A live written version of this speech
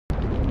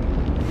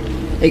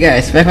Hey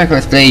guys, welcome to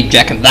Let's Play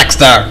Jak and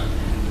Daxter.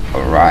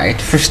 Alright,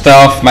 first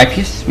off, my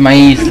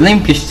slim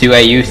PS2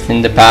 I used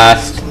in the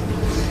past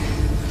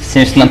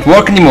seems not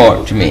work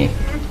anymore to me.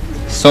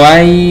 So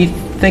I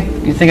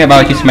think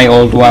about using my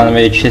old one,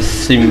 which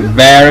is in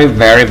very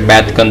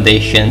bad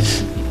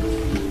conditions.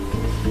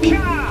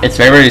 It's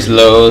very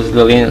slow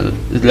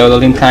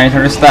loading times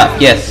and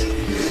stuff. Yes,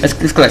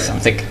 let's collect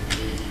something.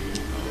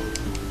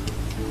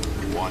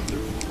 Wonderful.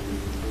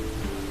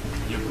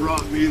 You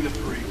brought me the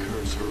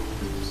precursor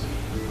ores.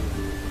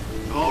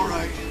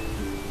 Alright,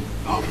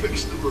 I'll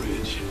fix the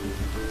bridge.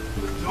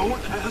 But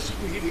don't ask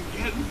me to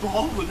get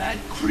involved with that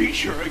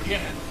creature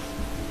again.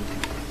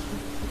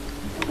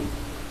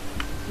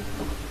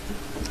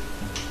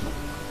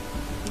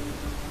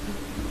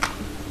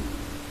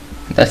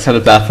 That's how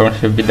the platform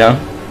should be done.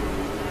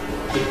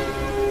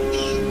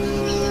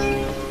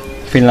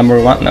 Field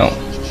number 1? No.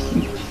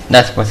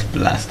 That was the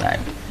last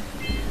time.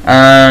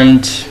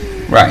 And...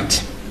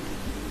 right.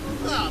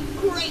 Oh,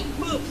 great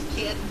moves,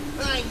 kid.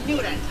 I knew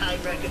that time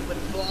record would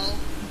fall.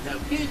 Now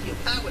here's your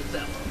power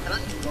cell, and I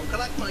can go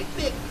collect my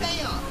big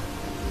payoff.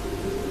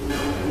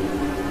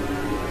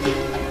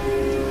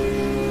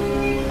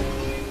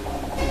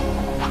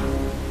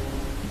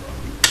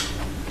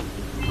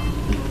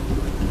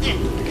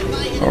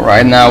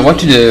 Alright, now what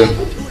to do?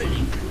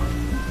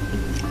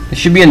 There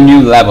should be a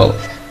new level.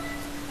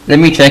 Let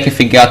me check if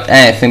we got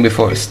anything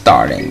before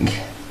starting.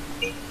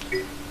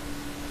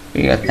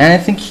 We got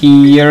anything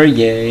here,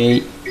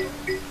 yay.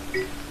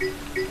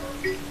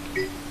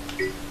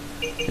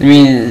 Let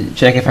me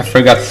check if I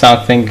forgot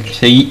something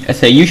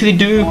as I usually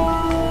do.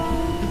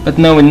 But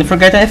no, we didn't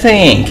forget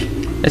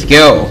anything. Let's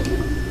go.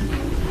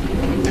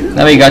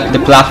 Now we got the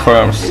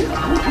platforms.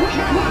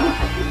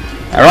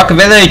 A rock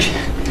village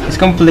is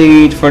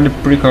complete for the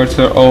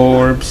precursor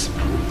orbs.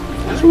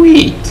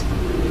 Sweet.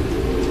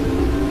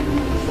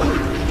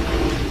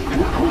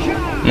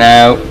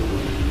 Now,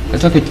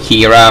 let's look at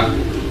Kira.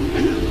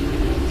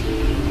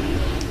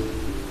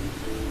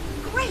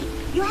 Great!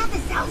 You have the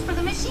cells for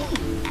the machine.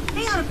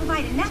 They ought to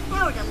provide enough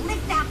power to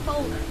lift that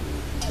boulder.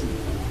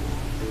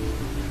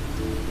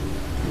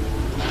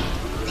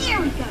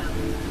 There we go.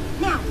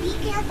 Now be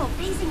careful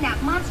facing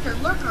that monster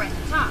lurker at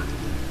the top.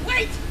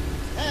 Wait!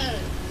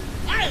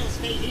 I'll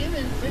stay here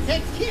and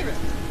protect Kira.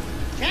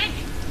 Jak,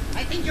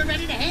 I think you're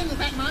ready to handle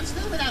that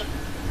monster without...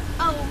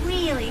 Oh,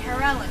 really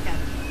heroic of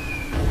you.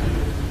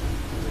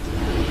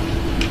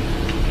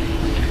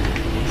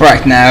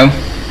 Right now,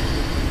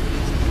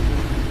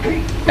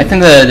 I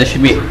think that there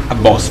should be a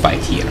boss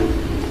fight here.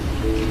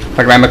 If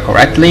I remember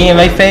correctly, and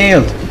I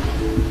failed.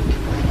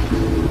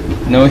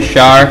 No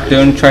shark,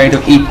 don't try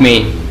to eat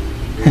me.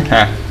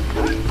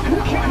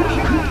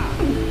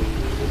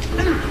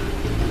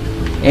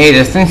 Hey,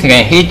 this thing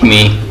can hit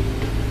me.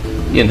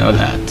 You know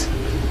that.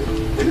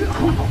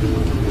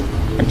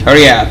 But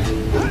hurry up.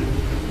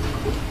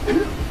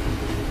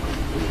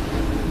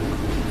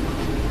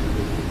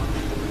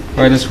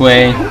 Right this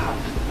way.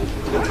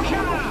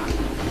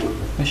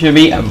 There should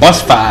be a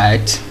boss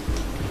fight.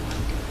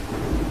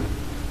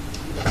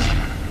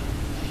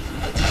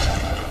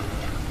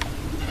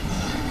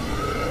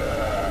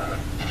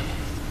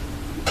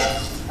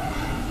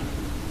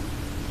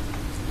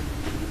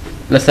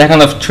 The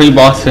second of 3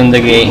 bosses in the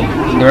game.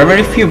 There are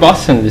very few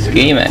bosses in this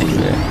game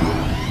actually.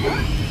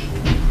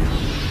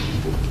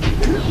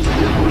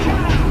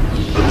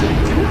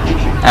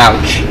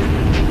 Ouch.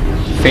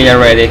 Fail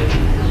already.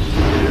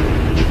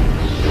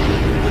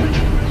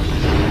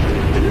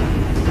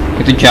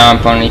 Need to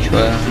jump on each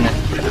one.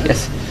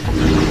 Yes.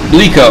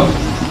 Blico.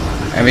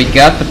 And we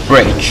got the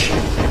bridge.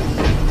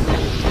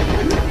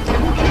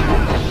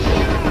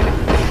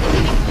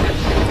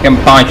 Can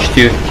punch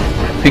to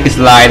pick his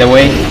slide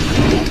away.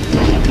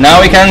 Now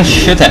we can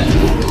shoot him.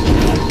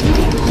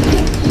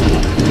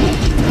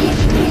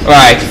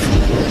 Right.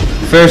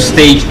 First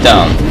stage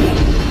done.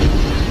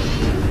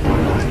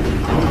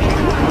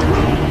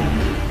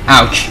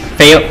 Ouch.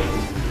 Fail.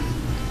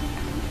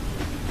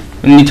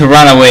 We need to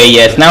run away,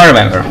 yes. Now I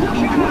remember.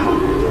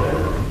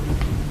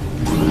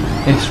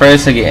 Let's try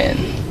this again.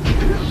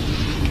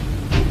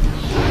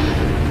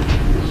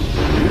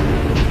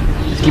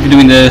 Let's keep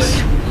doing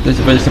this. This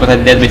is what I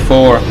did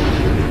before.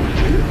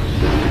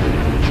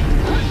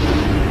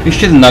 We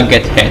should not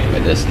get hit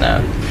with this now.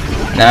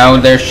 Now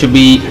there should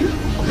be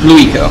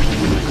Fluico.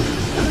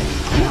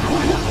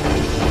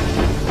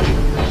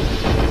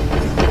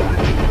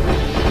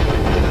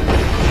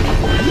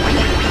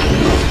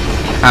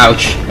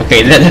 Ouch.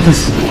 Okay, that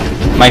was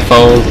my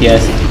fault,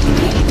 yes.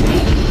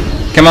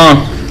 Come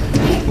on.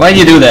 Why did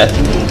you do that?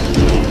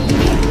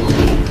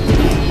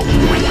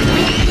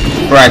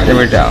 Right, they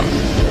were down.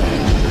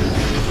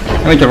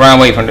 I need to run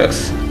away from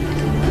this.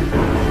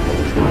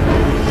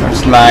 Or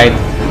slide.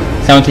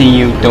 Something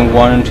you don't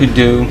want to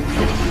do.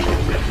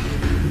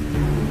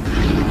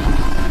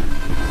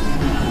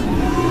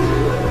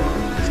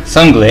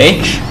 Some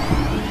glitch.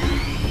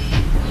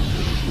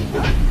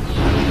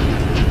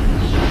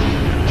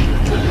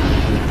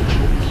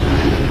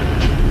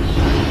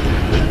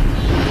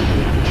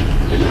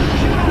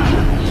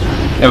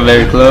 They're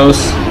very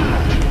close.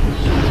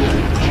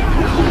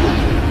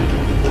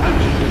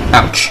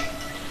 Ouch.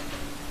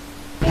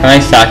 I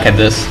suck at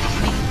this.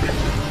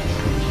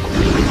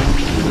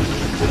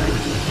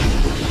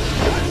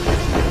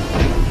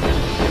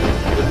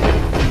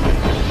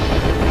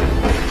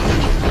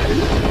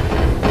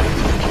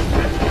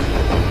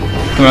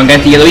 Come on,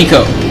 get the yellow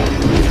eco.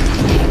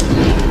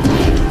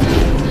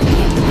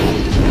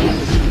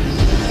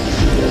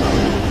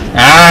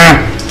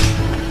 Ah!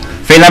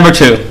 Fail number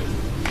 2.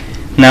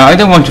 No, I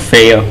don't want to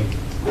fail.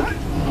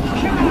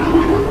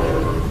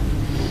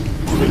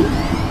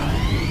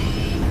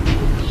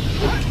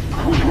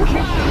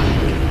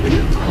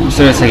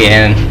 So this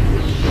again.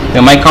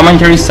 Now, my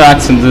commentary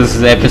sucks in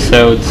this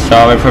episode.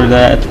 Sorry for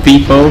that,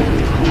 people.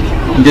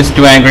 I'm just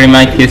too angry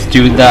my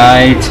PS2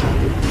 died.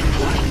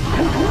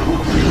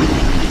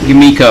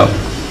 Yumiko.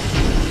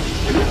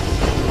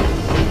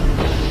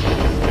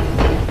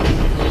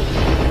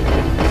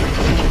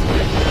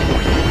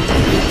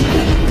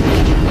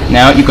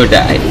 Now you go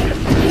die.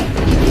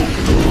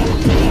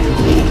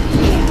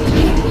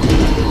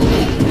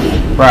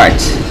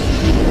 Right.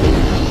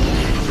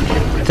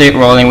 Take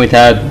rolling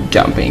without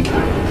jumping.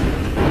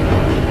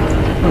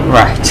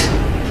 Right.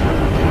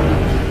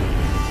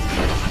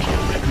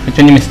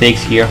 Any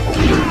mistakes here?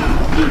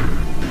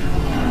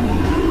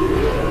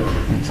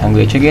 Sun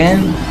glitch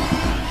again.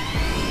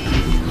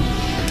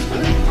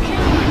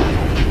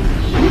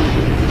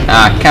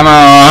 Ah, come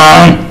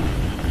on!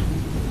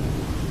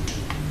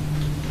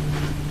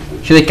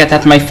 Should I cut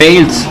out my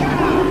fails?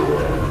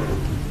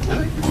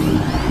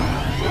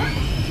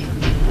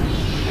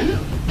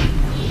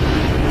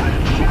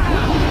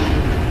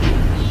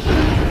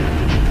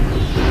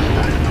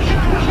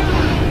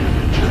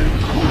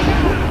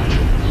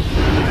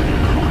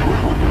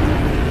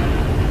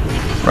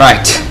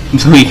 Right,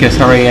 I'm weak,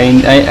 sorry,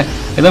 I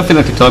don't feel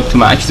like to talk too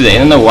much today, I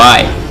don't know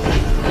why.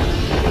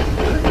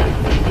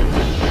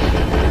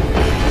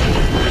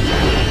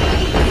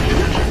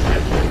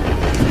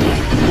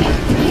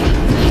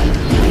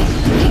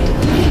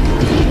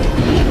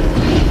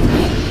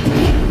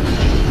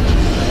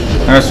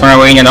 I'm just run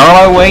away in a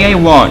normal way I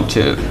want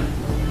to.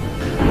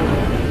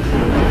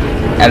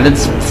 And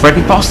it's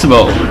pretty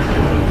possible.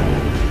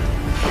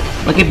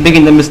 I keep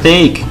making the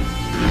mistake.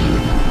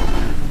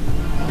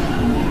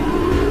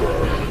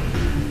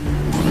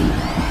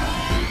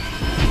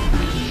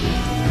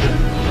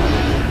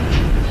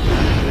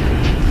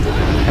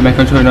 Am I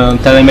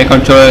telling my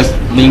controller is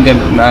being a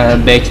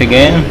bitch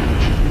again?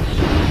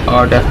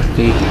 Or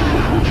definitely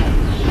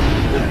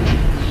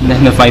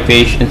none of my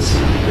patience.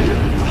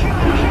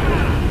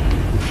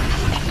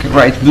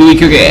 Right, blue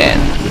week again.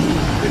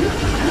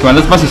 Come on,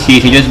 this must be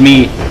easy, just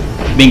me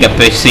being a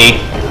pussy.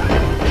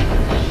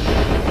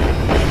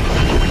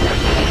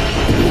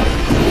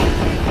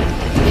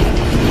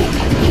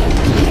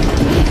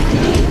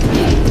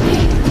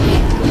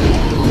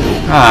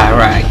 Ah,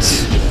 right.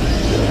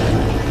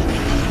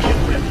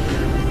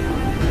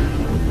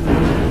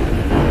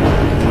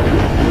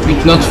 We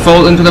cannot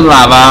fall into the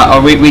lava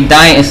or we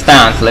die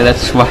instantly,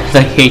 that's what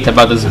I hate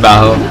about this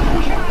battle.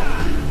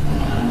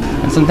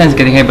 And sometimes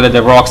getting hit by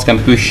the rocks can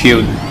push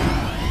you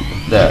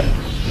there.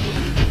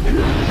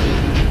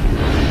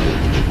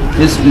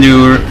 This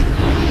lure.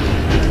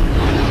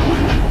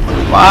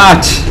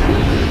 What?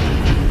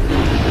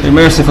 You're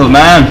merciful,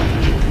 man.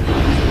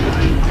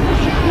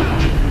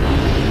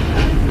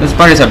 This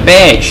part is a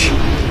bitch.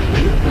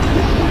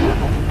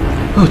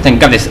 Oh, thank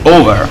God it's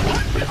over.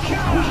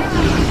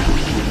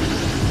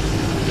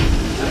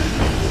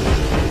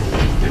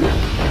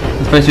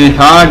 It's supposed to be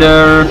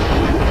harder.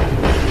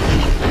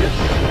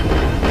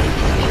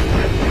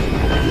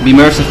 Be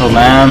merciful,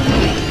 man.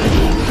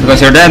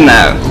 Because you're dead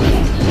now.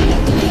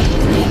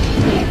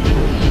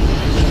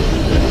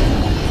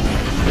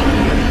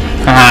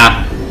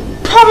 Haha.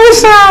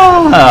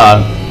 Parcel!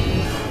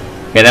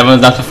 Okay, that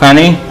one's not so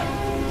funny.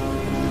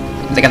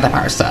 They got the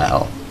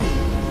parcel.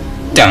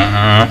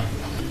 Duh.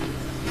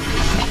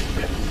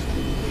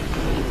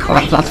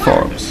 Collect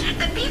platforms.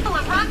 The people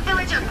of Rock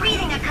Village are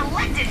breathing a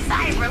collective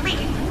sigh of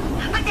relief.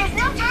 But there's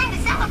no time to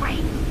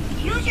celebrate.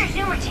 Use your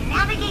zoomer to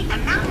navigate the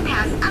mountain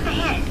pass up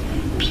ahead.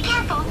 Be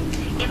careful.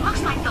 It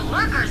looks like the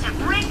lurkers have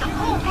rigged the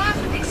whole pass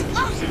with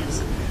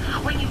explosives.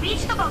 When you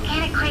reach the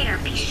volcanic crater,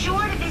 be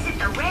sure to visit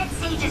the Red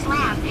Sage's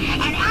lab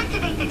and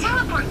activate the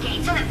teleport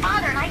gate so that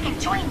Father and I can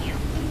join you.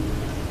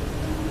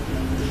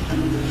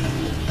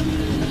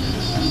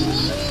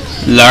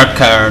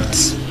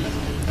 Lurkers.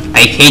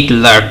 I hate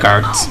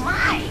lurkers. Oh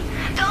my!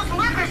 Those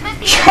lurkers must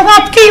be... Shut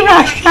up,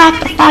 Kira!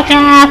 Shut the fuck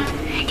up!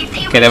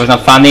 Okay, that was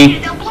not funny.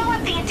 They'll blow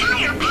up the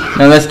entire pass.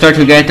 Now let's try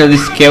to get to the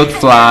scout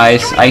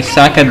flies. I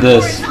suck at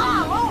this.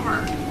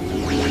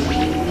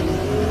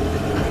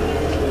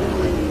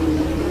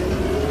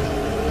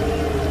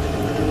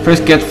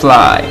 First get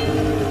fly.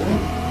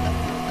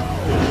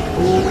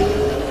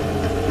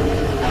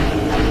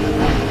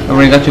 Oh,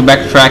 we got to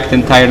backtrack the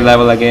entire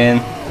level again.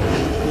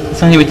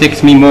 This only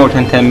takes me more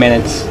than 10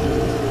 minutes.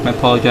 I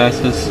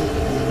apologizes.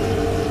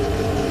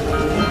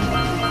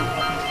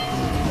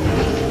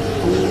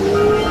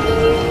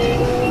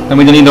 And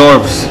we don't need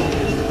orbs.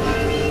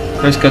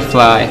 First cut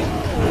fly.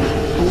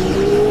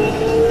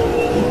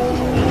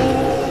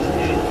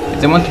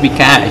 They want to be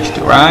catched,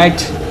 right?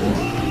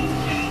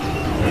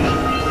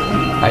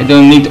 I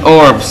don't need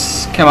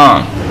orbs. Come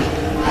on.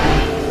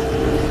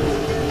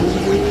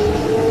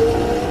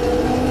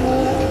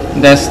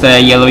 That's the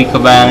yellow eco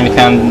van. We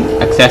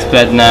can access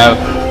that now.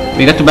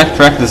 We got to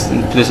backtrack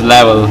to this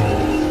level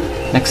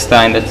next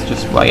time. That's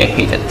just why I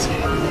hate it.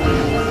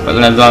 But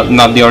that's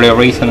not the only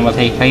reason why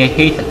I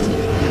hate it.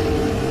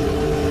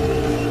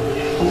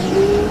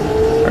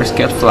 First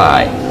cat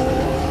fly.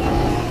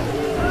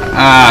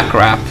 Ah,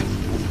 crap.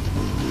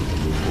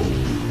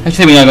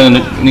 Actually,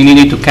 we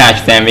need to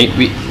catch them.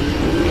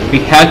 We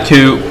have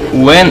to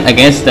win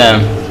against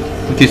them,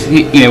 which is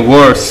even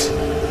worse.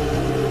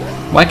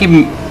 Why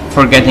keep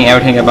forgetting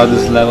everything about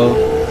this level?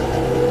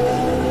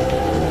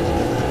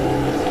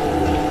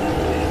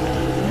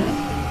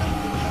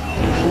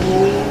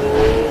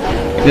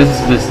 This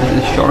is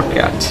the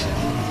shortcut.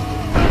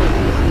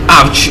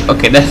 Ouch!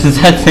 Okay,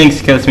 that thing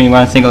kills me in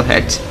one single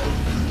hit.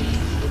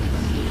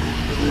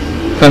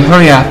 But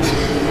hurry up.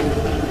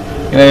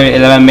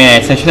 11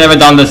 minutes. I should have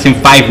done this in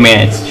 5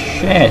 minutes.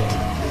 Shit.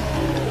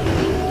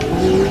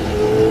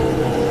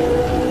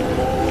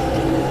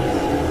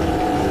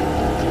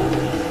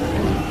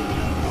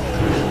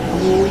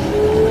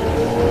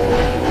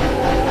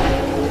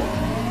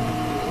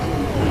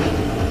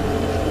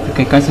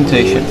 Okay,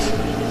 concentration.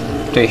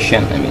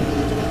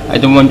 I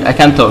mean, I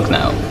can't talk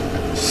now.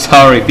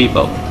 Sorry,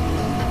 people.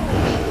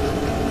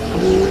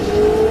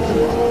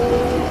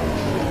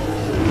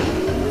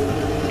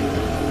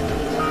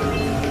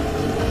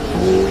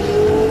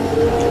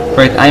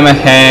 Right, I'm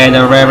ahead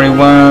of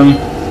everyone.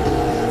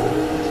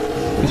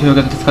 Which we're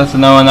gonna discuss.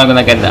 No, I'm not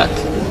gonna get that.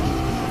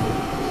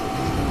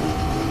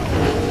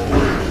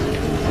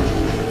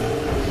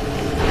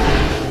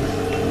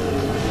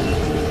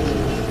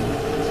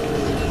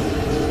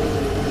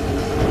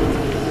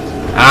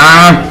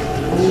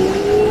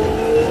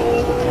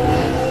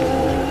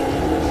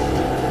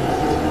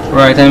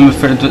 Right, I'm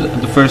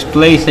the first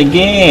place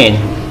again.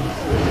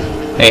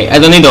 Hey, I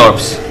don't need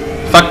orbs.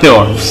 Fuck the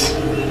orbs.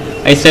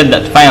 I said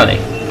that, finally.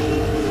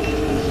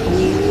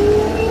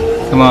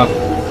 Come on.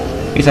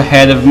 He's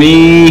ahead of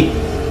me.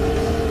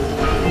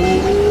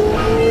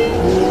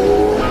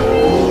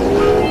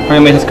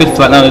 Primate has good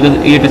fly. No,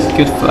 it is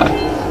good fly.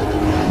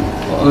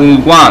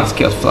 Only one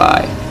skilled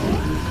fly.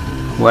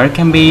 Where it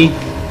can be?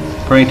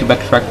 Probably to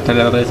backtrack to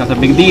level, but it's not a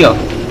big deal.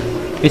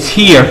 It's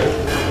here.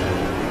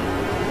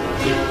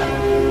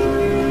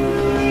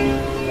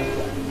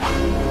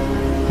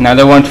 Now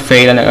they won't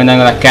fail, and I'm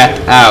gonna cat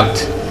out.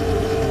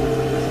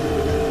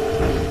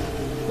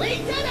 We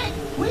did it!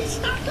 We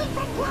stopped them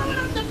from blowing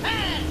up the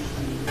pass!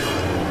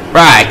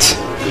 Right.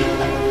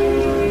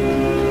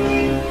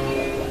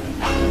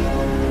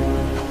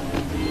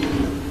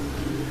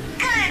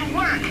 Good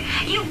work!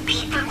 You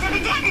beat them to the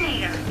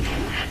detonator.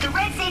 The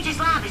Red Sage's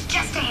lab is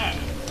just ahead.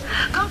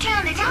 Go turn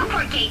on the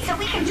teleport gate so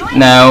we can join.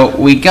 Now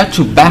we got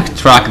to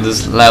backtrack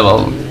this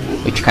level,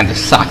 which kinda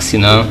sucks, you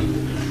know.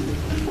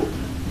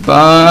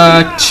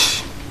 But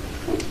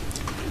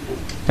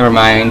never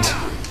mind.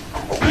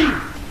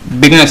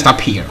 We're gonna stop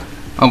here.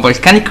 Oh, but it's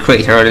Candy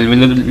Crater.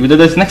 We'll do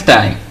this next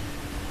time.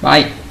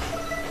 Bye.